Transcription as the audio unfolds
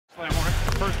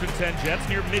and 10 Jets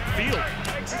near midfield.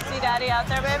 See Daddy out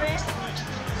there, baby?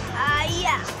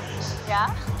 Yeah.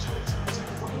 Yeah?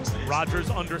 Rodgers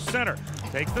under center.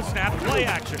 Takes the snap, play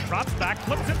action, drops back,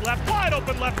 flips it left, wide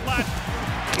open left flat.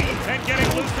 And getting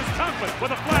loose is Conklin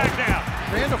with a flag down.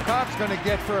 Randall Cobb's going to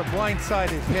get for a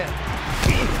blindsided hit.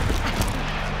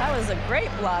 That was a great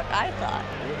block, I thought.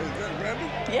 Is that Randall?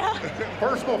 Yeah.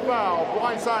 Personal foul,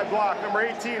 blindside block, number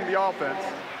 18 in the offense.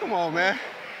 Come on, man.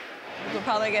 We'll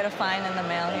probably get a fine in the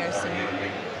mail here soon.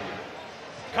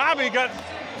 Cobb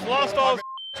lost all his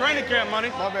training camp money.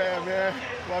 My bad, man.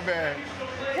 My bad.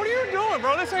 What are you doing,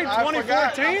 bro? This ain't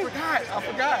 2014. I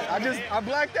forgot. I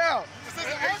blacked out.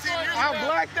 I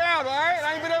blacked out, all right?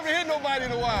 I ain't been able to hit nobody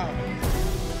in a while.